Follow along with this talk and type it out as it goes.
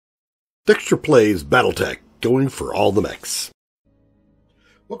Dextor plays BattleTech, going for all the mechs.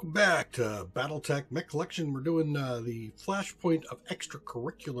 Welcome back to BattleTech Mech Collection. We're doing the flashpoint of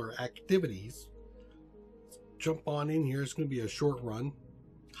extracurricular activities. Let's jump on in here. It's going to be a short run.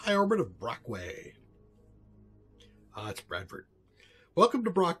 High orbit of Brockway. It's Bradford. Welcome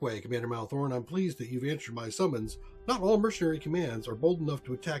to Brockway, Commander Malthorn. I'm pleased that you've answered my summons. Not all mercenary commands are bold enough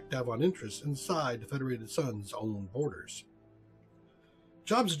to attack Davon interests inside the Federated Sun's own borders.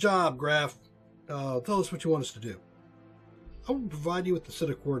 Job's a job, Graf. Tell us what you want us to do. I will provide you with the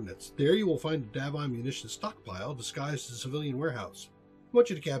set of coordinates. There you will find a Davon munitions stockpile disguised as a civilian warehouse. I want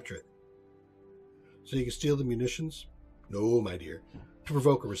you to capture it. So you can steal the munitions? No, my dear. To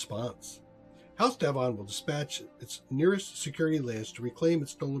provoke a response. House Davon will dispatch its nearest security lance to reclaim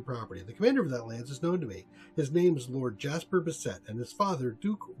its stolen property. The commander of that lance is known to me. His name is Lord Jasper Bassett, and his father,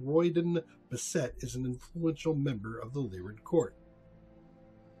 Duke Royden Bassett, is an influential member of the Lyrid court.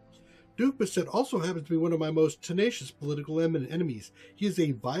 Duke Bassett also happens to be one of my most tenacious political enemies. He is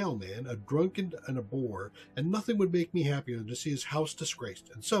a vile man, a drunkard, and a bore, and nothing would make me happier than to see his house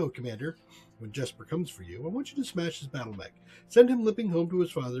disgraced. And so, Commander, when Jesper comes for you, I want you to smash his battle mech. Send him limping home to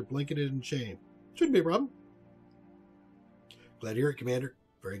his father, blanketed in shame. Shouldn't be a problem. Glad to hear it, Commander.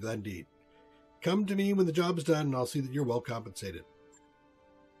 Very glad indeed. Come to me when the job is done, and I'll see that you're well compensated.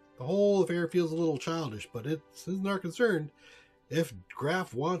 The whole affair feels a little childish, but it isn't our concern. If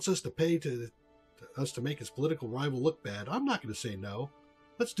Graf wants us to pay to make his political rival look bad, I'm not going to say no.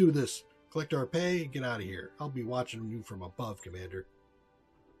 Let's do this. Collect our pay and get out of here. I'll be watching you from above, Commander.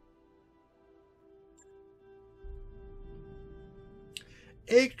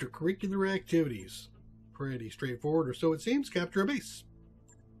 Extracurricular activities. Pretty straightforward, or so it seems. Capture a base.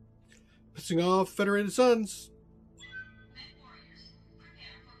 Pissing off Federated Suns.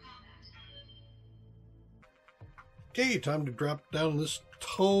 Okay, time to drop down this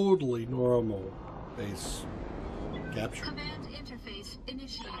totally normal base. Capture. Command interface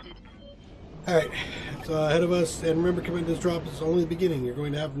initiated. Alright, it's ahead of us, and remember, command this drop is only the beginning. You're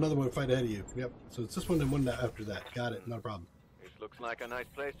going to have another one fight ahead of you. Yep, so it's this one and one after that. Got it, not a problem. This looks like a nice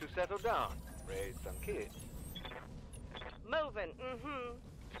place to settle down. Raise some kids. Moving,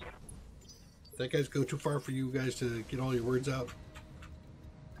 That guys go too far for you guys to get all your words out?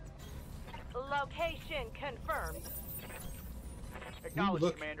 Location confirmed. Acknowledge,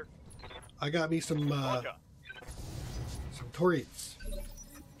 look. Commander. I got me some Torites.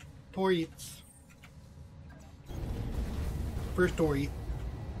 First Torite.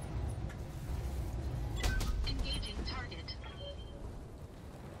 Engaging target.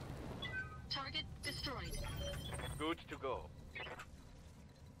 Target destroyed. Good to go.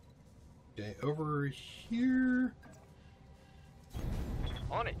 Okay, over here.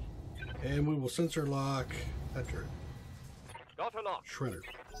 On it. And we will sensor lock that turret. Got a lock. Shredder.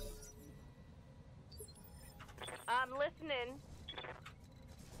 I'm listening.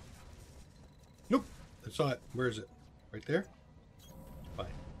 Nope. I saw it. Where is it? Right there? Fine.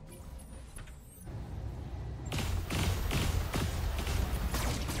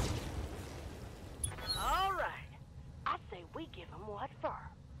 All right. I say we give him what for.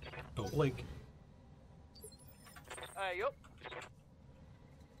 Don't blink. Hey, up.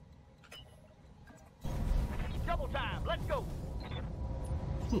 Double time. Let's go.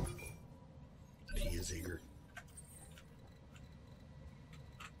 He is eager.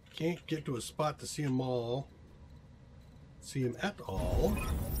 Can't get to a spot to see them all. See him at all.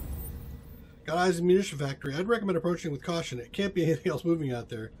 Got eyes in the munition factory. I'd recommend approaching with caution. It can't be anything else moving out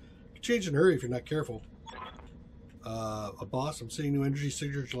there. It can change in a hurry if you're not careful. A boss, I'm seeing new energy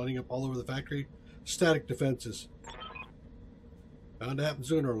signatures lighting up all over the factory. Static defenses. Bound to happen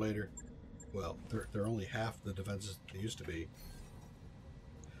sooner or later. Well, they're only half the defenses they used to be.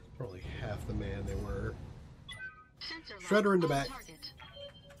 They're only half the man they were. Sensor Shredder in the back. Target.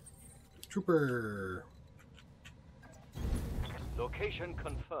 Trooper. Location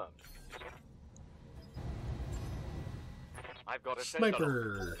confirmed. I've got a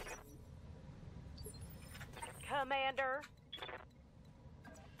Sniper. Commander.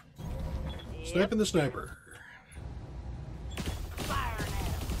 Sniping the sniper. Firing at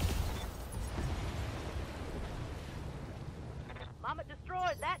him. Mama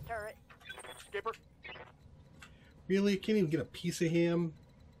destroyed that turret. Skipper. Really? Can't even get a piece of him?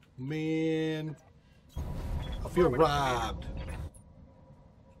 Man. I feel robbed.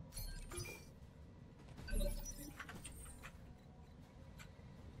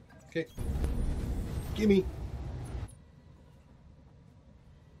 Okay. Gimme.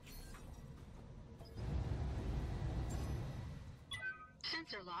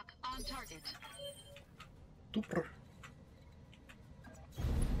 Sensor lock on target. Super.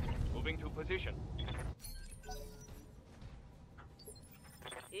 Moving to position.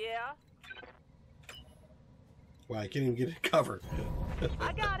 Yeah, Wow, I can't even get it covered.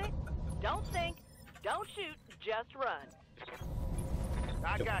 I got it. Don't think, don't shoot, just run.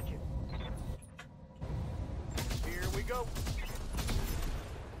 I got you. Here we go.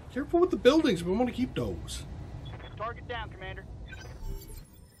 Careful with the buildings. We want to keep those. Target down, Commander.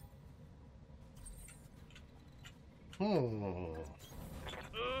 Hmm. Mm-hmm.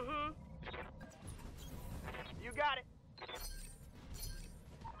 You got it.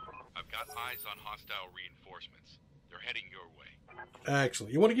 I've got eyes on hostile reinforcements. They're heading your way.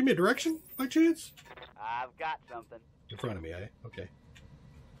 Excellent. You want to give me a direction, by chance? I've got something. In front of me, eh? Okay.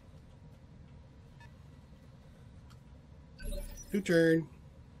 New turn.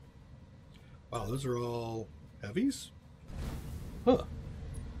 Wow, those are all heavies? Huh.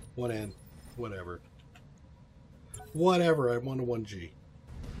 One N. Whatever. Whatever. I want a 1G.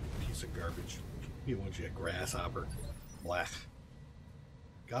 Piece of garbage. You 1G, a grasshopper. Blah.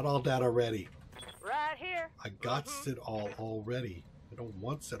 Got all that already. Right here. I got it all already. I don't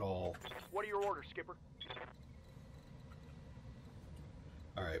want it all. What are your orders, Skipper?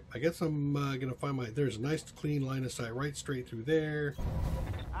 Alright, I guess I'm going to find my... There's a nice clean line of sight right straight through there.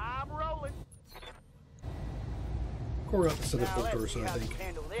 I'm rolling. Core out the center Now full let's torso, see I how you think.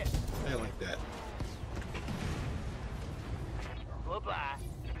 handle this. I like that. Bye-bye.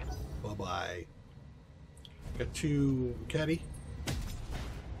 Bye-bye. Got two caddy.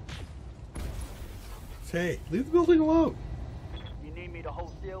 Hey, leave the building alone. You need me to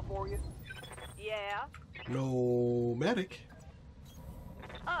hold still for you? Yeah, No medic.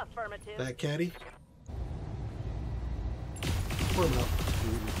 affirmative. That caddy. Form up.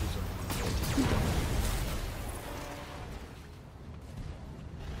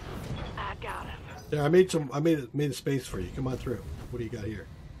 I got him. There, I made a space for you. Come on through. What do you got here?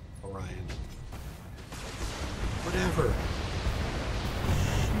 Orion. Whatever.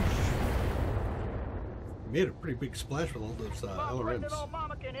 You made a pretty big splash with all those LRMs. Old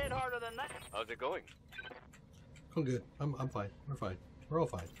mama can hit harder than that. How's it going? Oh, good. I'm fine. We're fine. We're all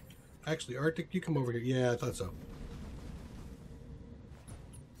fine. Actually, Arctic, you come over here. Yeah, I thought so.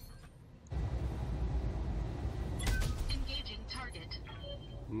 Engaging target.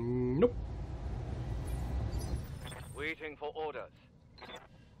 Nope. Waiting for orders.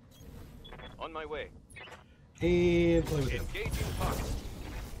 On my way. And play with him. Engaging target.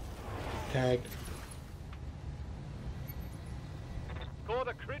 Tagged. Score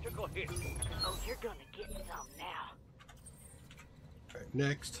the critical hit. Oh, you're gonna get some now. All right,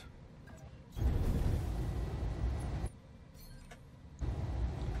 next.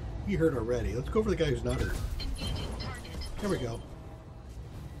 You hurt already. Let's go for the guy who's not hurt. Engaging target. There we go.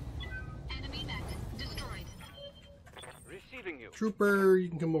 Enemy mech destroyed. Receiving you. Trooper, you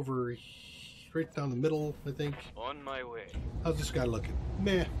can come over straight down the middle, I think. On my way. How's this guy looking?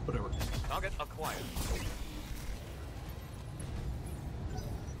 Meh, whatever. Target acquired.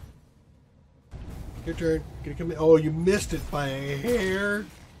 Your turn. Gonna come in. Oh, you missed it by a hair.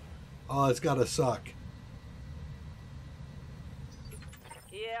 Oh, it's gotta suck.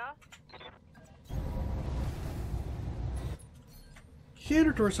 Yeah,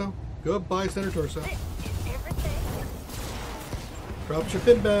 Center torso. Goodbye, center torso. this is everything. Dropship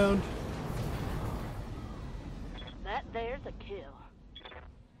inbound. That there's a kill.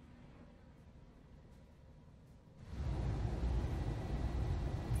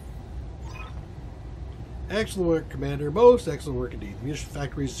 Excellent work, Commander. Most excellent work indeed. The munition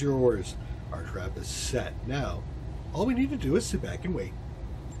factory is 0 orders. Our trap is set. Now, all we need to do is sit back and wait.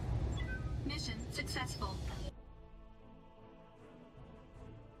 Mission successful.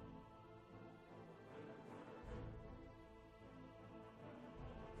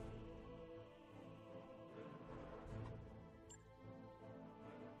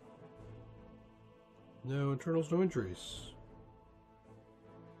 No internals, no injuries.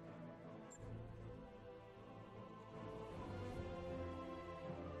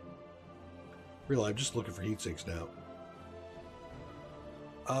 Really, I'm just looking for heat sinks now.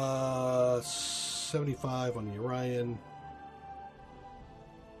 75 on the Orion.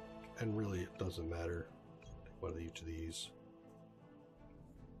 And really, it doesn't matter. Take one of each of these.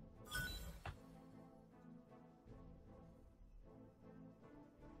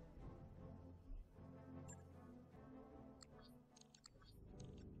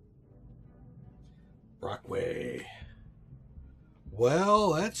 Brockway.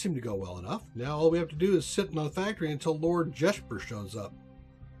 Well, that seemed to go well enough. Now all we have to do is sit in the factory until Lord Jesper shows up.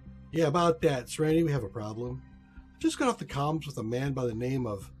 Yeah, about that, Serenity, we have a problem. I just got off the comms with a man by the name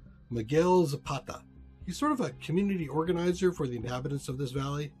of Miguel Zapata. He's sort of a community organizer for the inhabitants of this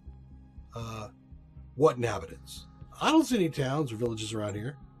valley. What inhabitants? I don't see any towns or villages around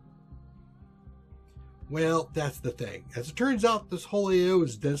here. Well, that's the thing. As it turns out, this whole AO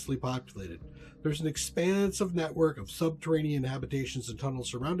is densely populated. There's an expansive network of subterranean habitations and tunnels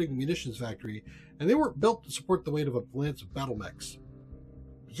surrounding the munitions factory, and they weren't built to support the weight of a lance of BattleMechs.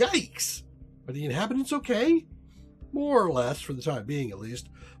 Yikes! Are the inhabitants okay? More or less, for the time being at least.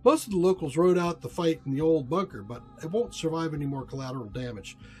 Most of the locals rode out the fight in the old bunker, but it won't survive any more collateral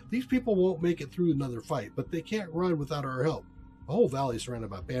damage. These people won't make it through another fight, but they can't run without our help. The whole valley is surrounded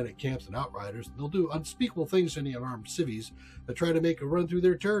by bandit camps and outriders, and they'll do unspeakable things to any unarmed civvies that try to make a run through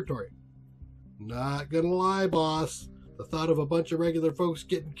their territory. Not gonna lie, boss. The thought of a bunch of regular folks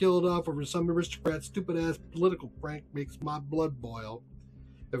getting killed off over some aristocrat's stupid-ass political prank makes my blood boil.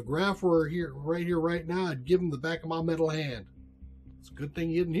 If Graf were here, right now, I'd give him the back of my metal hand. It's a good thing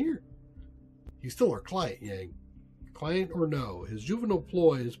he isn't here. He's still our client, Yang. Client or no, his juvenile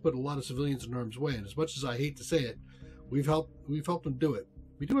ploy has put a lot of civilians in harm's way, and as much as I hate to say it, we've helped him do it.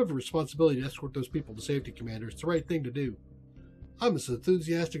 We do have a responsibility to escort those people to safety, Commander. It's the right thing to do. I'm as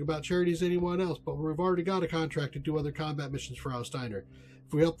enthusiastic about charity as anyone else, but we've already got a contract to do other combat missions for Al Steiner.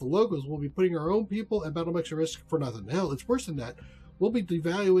 If we help the locals, we'll be putting our own people and BattleMechs at risk for nothing. Hell, it's worse than that. We'll be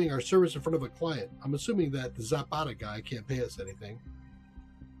devaluing our service in front of a client. I'm assuming that the Zapata guy can't pay us anything.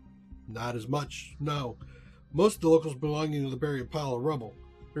 Not as much, no. Most of the locals belonging to the buried pile of rubble.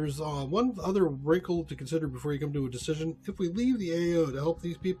 There's one other wrinkle to consider before you come to a decision. If we leave the AO to help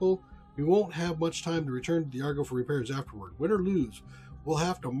these people, we won't have much time to return to the Argo for repairs afterward. Win or lose, we'll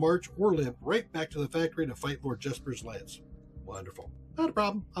have to march or limp right back to the factory to fight Lord Jesper's lance. Wonderful. Not a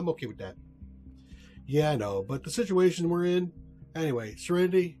problem. I'm okay with that. Yeah, I know, but the situation we're in... Anyway,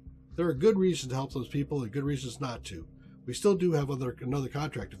 Serenity, there are good reasons to help those people and good reasons not to. We still do have another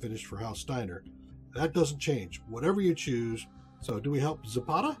contract to finish for House Steiner. That doesn't change. Whatever you choose. So, do we help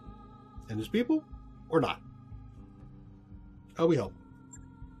Zapata and his people or not? How we help?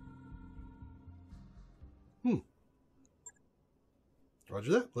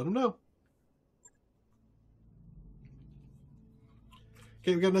 Roger that. Let him know.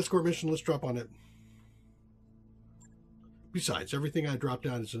 Okay, we got an escort mission. Let's drop on it. Besides, everything I drop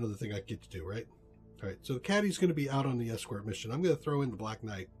down is another thing I get to do, right? All right, so the caddy's going to be out on the escort mission. I'm going to throw in the Black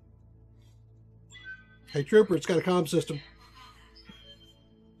Knight. Hey, Trooper, it's got a comm system.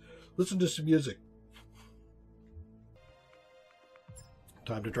 Listen to some music.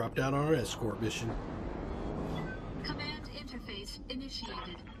 Time to drop down on our escort mission. Command interface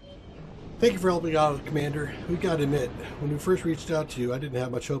initiated. Thank you for helping out, Commander. We got to admit, when we first reached out to you, I didn't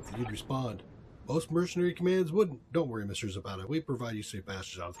have much hope that you'd respond. Most mercenary commands wouldn't. Don't worry, Mr. Zapata. We provide you safe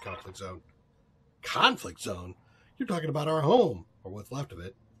passage out of the conflict zone. Conflict zone? You're talking about our home, or what's left of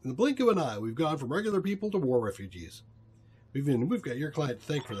it. In the blink of an eye, we've gone from regular people to war refugees. We've got your client to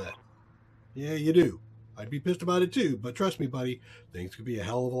thank for that. Yeah, you do. I'd be pissed about it too, but trust me, buddy, things could be a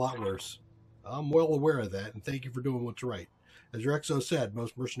hell of a lot worse. I'm well aware of that, and thank you for doing what's right. As your XO said,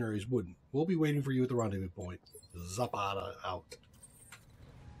 most mercenaries wouldn't. We'll be waiting for you at the rendezvous point. Zapata out.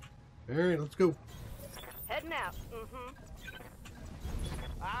 All right, let's go. Heading out.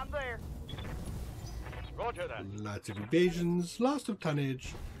 I'm there. Roger that. Lots of evasions, loss of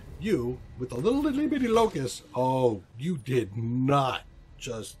tonnage. You, with a little itty bitty locust. Oh, you did not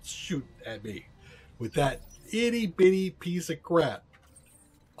just shoot at me with that itty bitty piece of crap.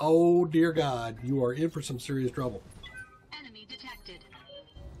 Oh, dear God, you are in for some serious trouble. Enemy detected.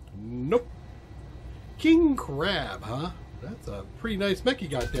 Nope. King Crab, huh? That's a pretty nice mech you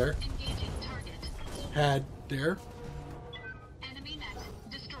got there. Engaging target. Had there. Enemy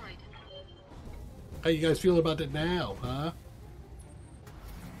mech destroyed. How you guys feeling about that now, huh?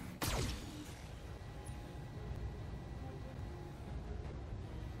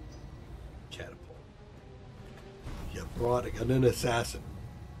 Catapult. You brought an assassin.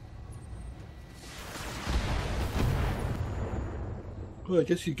 Well, I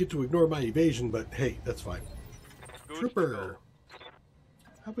guess you get to ignore my evasion, but hey, that's fine. Good Trooper,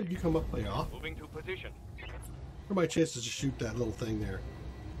 how about you come up play off? Moving to position. What are my chances to shoot that little thing there?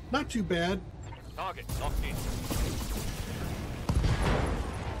 Not too bad. Target locked in.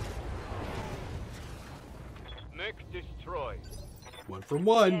 Mech destroyed. One from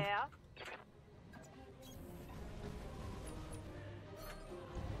one. Yeah.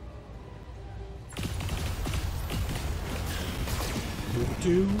 Two for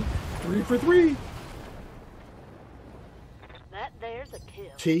two. 3 for 3. That there's a kill.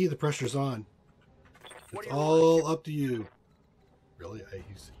 T, the pressure's on. What It's do you all up to you. Really?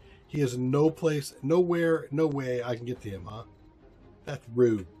 He has no place, nowhere, no way I can get to him, huh? That's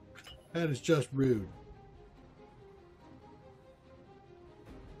rude. That is just rude.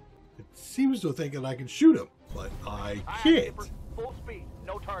 It seems to think that I can shoot him, but I Aye, can't. skipper. Full speed,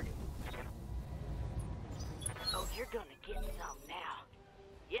 no target. Oh, you're gonna get some now.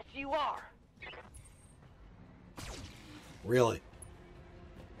 Yes, you are. Really?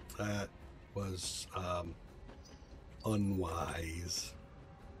 That was unwise.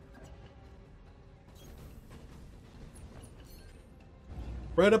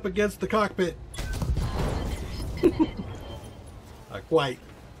 Right up against the cockpit. Not quite.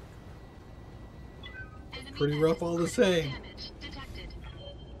 Enemy Pretty mech. rough all the same. Damage detected.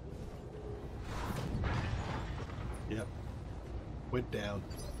 Yep. Went down.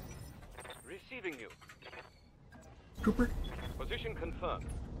 Receiving you. Cooper, Position confirmed.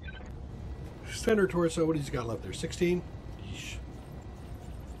 center torso. What has he got left there? 16? Yeesh.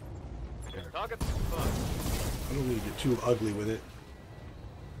 There. Target confirmed. I don't need to get too ugly with it.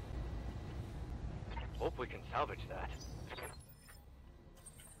 Hope we can salvage that.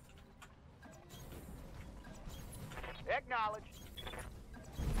 Acknowledged.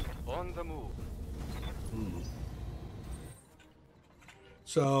 On the move.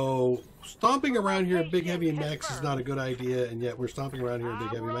 So, stomping around here in big heavy mechs is not a good idea, and yet we're stomping around here in big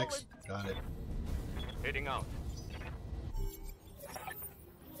heavy mechs. Got it. Heading out.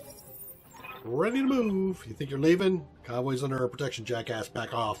 Ready to move. You think you're leaving? Convoy's under our protection, jackass.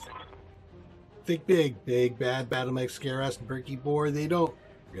 Back off. Think big. Big, bad BattleMechs scare us and Berkey boy. They don't.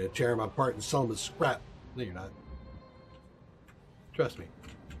 We're going to tear them apart and sell them as scrap. No, you're not. Trust me.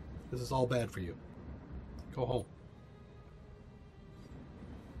 This is all bad for you. Go home.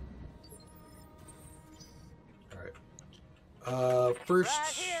 Alright. First... Right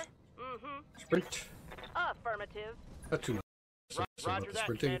here. Mm-hmm. Sprint. Affirmative. Not too much. Roger about the that,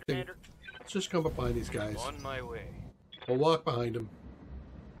 sprinting. Commander. Let's just come up behind these guys. On my way. We'll walk behind them.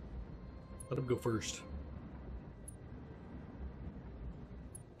 Let them go first.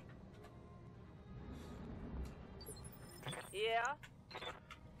 Yeah.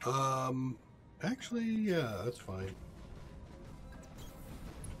 Actually, yeah, that's fine.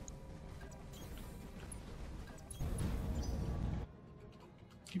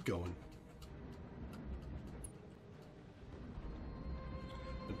 Keep going.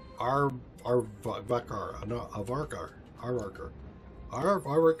 Our Vakar, no, Avarkar, our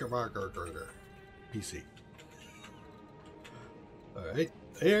PC. All right,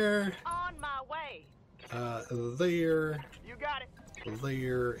 there, On my way. there, You got it.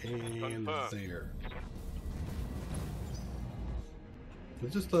 there, and there.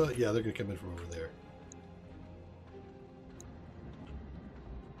 It's just yeah, they're gonna come in from over there.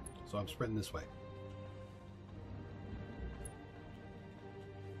 So I'm sprinting this way.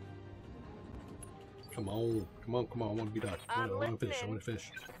 Come on, come on, come on! I want to be done. I want to finish. I want to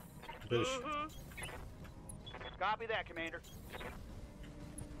finish. Finish. Mm-hmm. Copy that, Commander.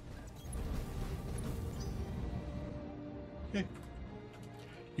 Okay.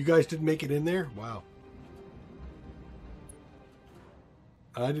 You guys didn't make it in there? Wow.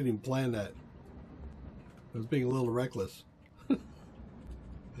 I didn't even plan that. I was being a little reckless.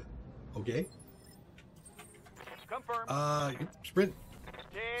 Okay. Confirm. Sprint.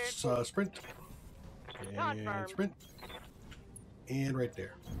 Ten. Sprint. And Confirmed. sprint. And right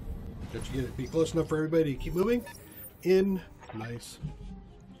there. Don't you get it? Be close enough for everybody to keep moving. In. Nice.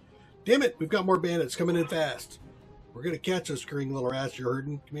 Damn it! We've got more bandits coming in fast. We're going to catch those scurrying little rats you're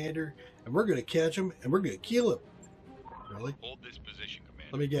herding, Commander. And we're going to catch them, and we're going to kill them. Really? Hold this position,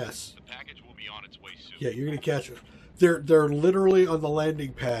 Commander. Let me guess. The package will be on its way soon. Yeah, you're going to catch them. They're literally on the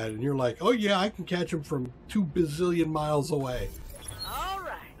landing pad, and you're like, oh yeah, I can catch them from 2 bazillion miles away. All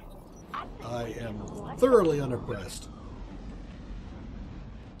right. I am thoroughly unimpressed.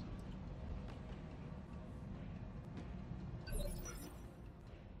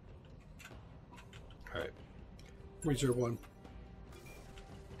 All right, reserve one.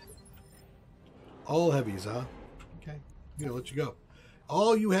 All heavies, huh? Okay, I'm gonna let you go.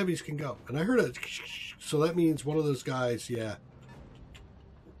 All you heavies can go. And I heard a, so that means one of those guys, yeah.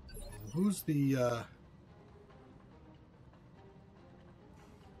 Who's the,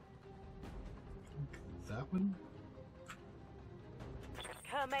 that one?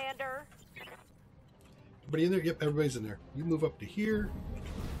 Commander. Everybody in there? Yep, everybody's in there. You move up to here.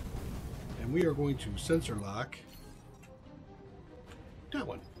 And we are going to sensor lock that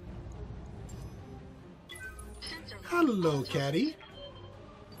one. Sensor lock. Hello, catty.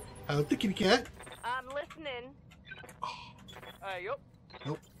 Hello, the kitty cat. I'm listening. Yup.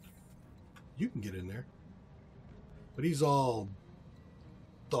 Nope. You can get in there. But he's all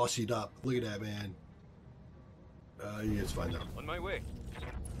dossied up. Look at that, man. Yeah, it's fine now. On my way.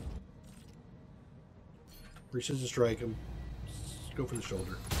 Precision strike him. Go for the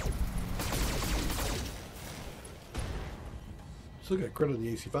shoulder. Still got credit on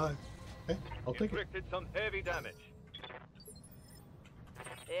the AC-5. Okay, I'll take it. Inflicted some heavy damage.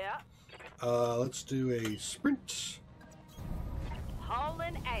 Yeah. Let's do a sprint.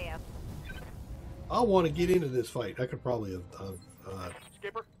 Hauling ass. I want to get into this fight. I could probably have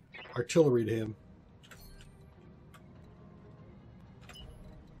Skipper. artilleried him.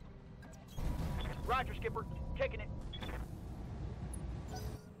 Roger, Skipper. Taking it.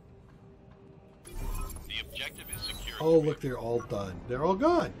 The objective is secure. Oh, look, they're all done. They're all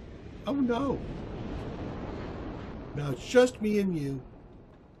gone. Oh, no. Now it's just me and you.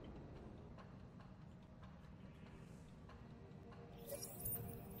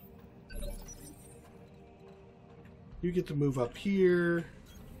 You get to move up here.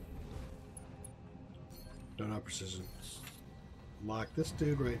 Don't have precision. Lock this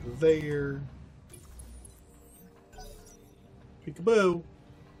dude right there. Peekaboo.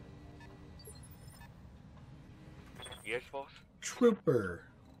 Yes, boss? Trooper.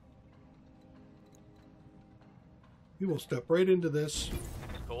 You will step right into this.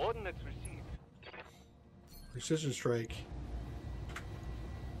 Coordinates received. Precision strike.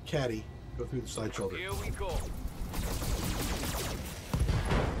 Caddy. Go through the side shoulder. Here we go.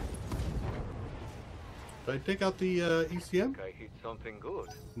 Did I take out the ECM? I hit something good.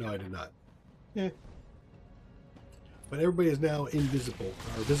 No, I did not. Yeah. But everybody is now invisible,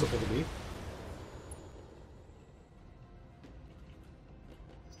 or visible to me.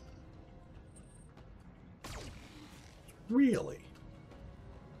 Really?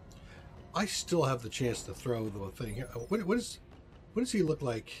 I still have the chance to throw the thing. What does he look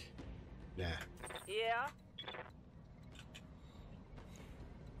like? Nah. Yeah.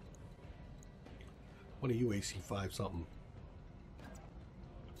 What are you, AC-5 something?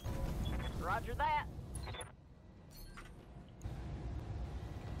 Roger that.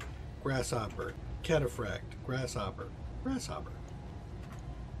 Grasshopper. Cataphract. Grasshopper. Grasshopper.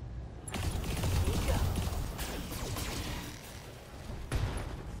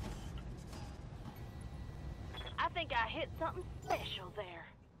 I think I hit something special there.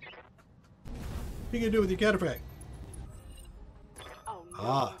 What are you going to do with your cataphract? Oh no,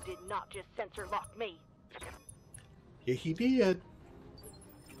 Ah. you did not just sensor lock me. Yeah, he did.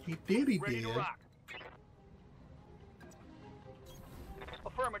 He Ready did. to rock.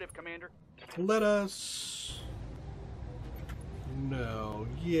 Affirmative, Commander. Let us... No.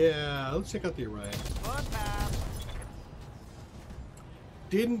 Yeah, let's check out the Orion. Fun time.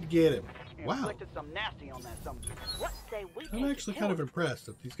 Didn't get him. Wow. Inflicted some nasty on that something. What say we take I'm it actually to kind of him? impressed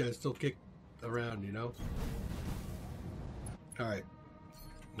that these guys still kick around, you know? Alright.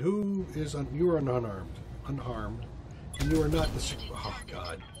 Who is... you are unarmed. Unarmed. And you are not the... Oh,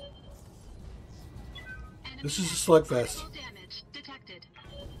 God. This is a slugfest. Damage detected.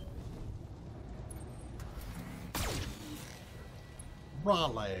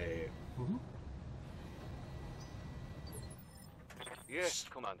 Raleigh. Mhm. Yes,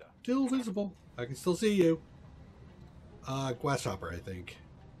 Commander. Still visible. I can still see you. Grasshopper, I think.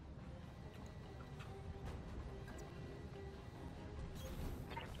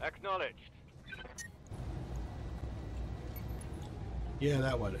 Acknowledged. Yeah,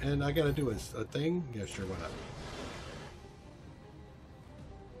 that one. And I gotta do a thing? Yeah, sure, why not?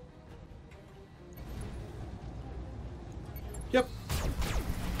 Yep.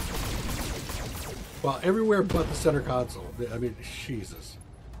 Well, everywhere but the center console. I mean, Jesus.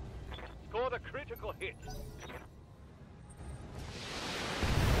 Scored a critical hit.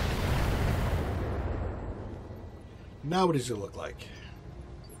 Now what does it look like?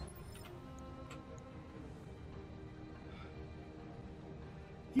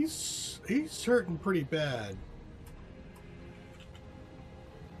 He's hurting pretty bad.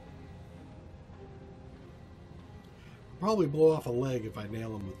 Probably blow off a leg if I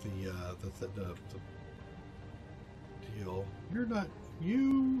nail him with the deal. You're not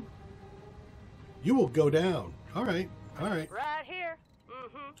you. You will go down. All right. All right. Right here.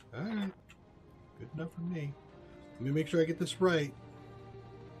 Mm-hmm. All right. Good enough for me. Let me make sure I get this right.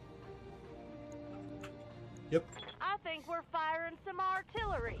 Yep. I think we're firing some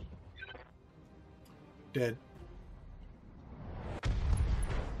artillery. Dead.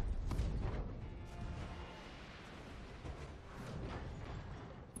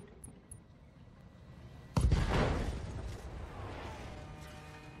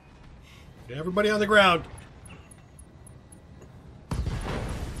 Get everybody on the ground.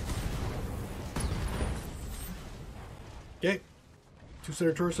 Okay. 2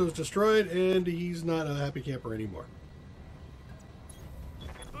 center torsos destroyed, and he's not a happy camper anymore.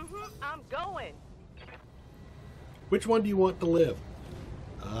 Mm-hmm. I'm going. Which one do you want to live?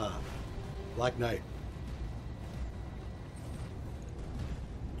 Ah, Black Knight.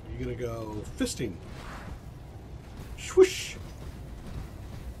 gonna go fisting. Swoosh!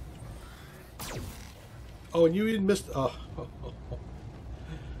 Oh, and you even missed. Oh,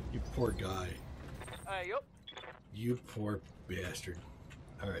 you poor guy. Yup. You poor bastard.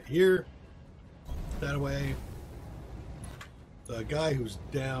 Alright, here. That away. The guy who's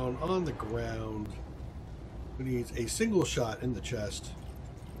down on the ground, who needs a single shot in the chest.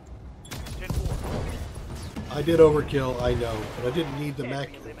 10-4. I did overkill, I know, but I didn't need the mech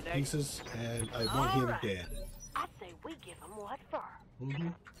pieces, and I want him dead. I say we give him what for.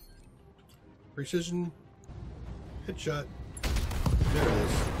 Precision. Headshot. There it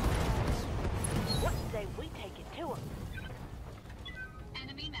is. What say we take it to him?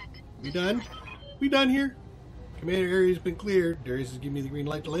 Enemy mech. We done? We done here? Commander area's been cleared. Darius is giving me the green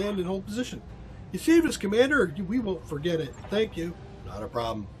light to land and hold position. You saved us, Commander. We won't forget it. Thank you. Not a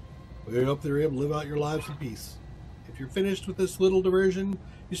problem. We hope they're able to live out your lives in peace. If you're finished with this little diversion,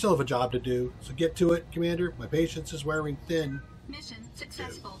 you still have a job to do. So get to it, Commander. My patience is wearing thin. Mission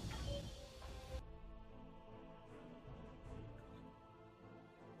successful.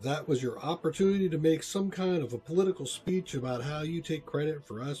 That was your opportunity to make some kind of a political speech about how you take credit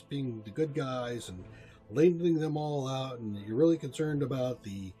for us being the good guys and labeling them all out, and you're really concerned about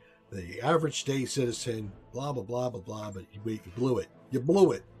the average day citizen, blah, blah, blah, blah, blah, but you blew it. You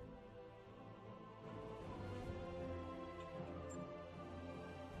blew it.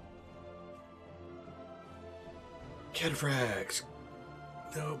 Cataphracts.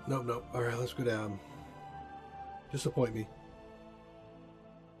 Nope, nope, nope. All right, let's go down. Disappoint me.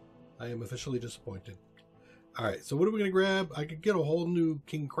 I am officially disappointed. All right, so what are we going to grab? I could get a whole new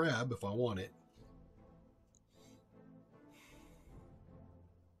king crab if I want it.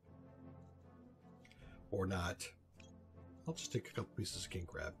 Or not. I'll just take a couple pieces of king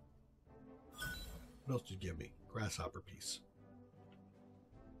crab. What else did you give me? Grasshopper piece.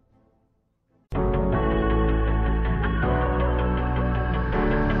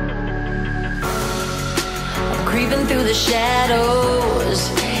 Creeping through the shadows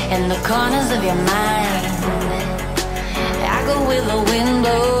in the corners of your mind. I go where the wind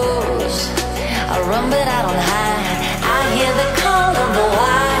blows. I run but I don't hide. I hear the call of the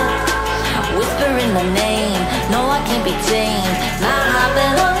wild, whispering the name. No, I can't be tamed. My heart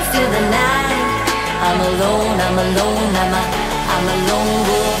belongs to the night. I'm alone, I'm alone, I'm a lone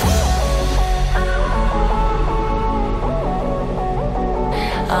wolf.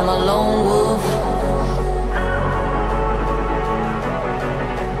 I'm a lone wolf.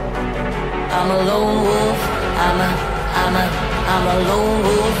 I'm a lone wolf. I'm a lone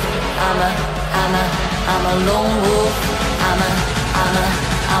wolf. I'm a lone wolf. I'm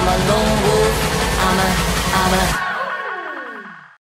a lone wolf. I'm a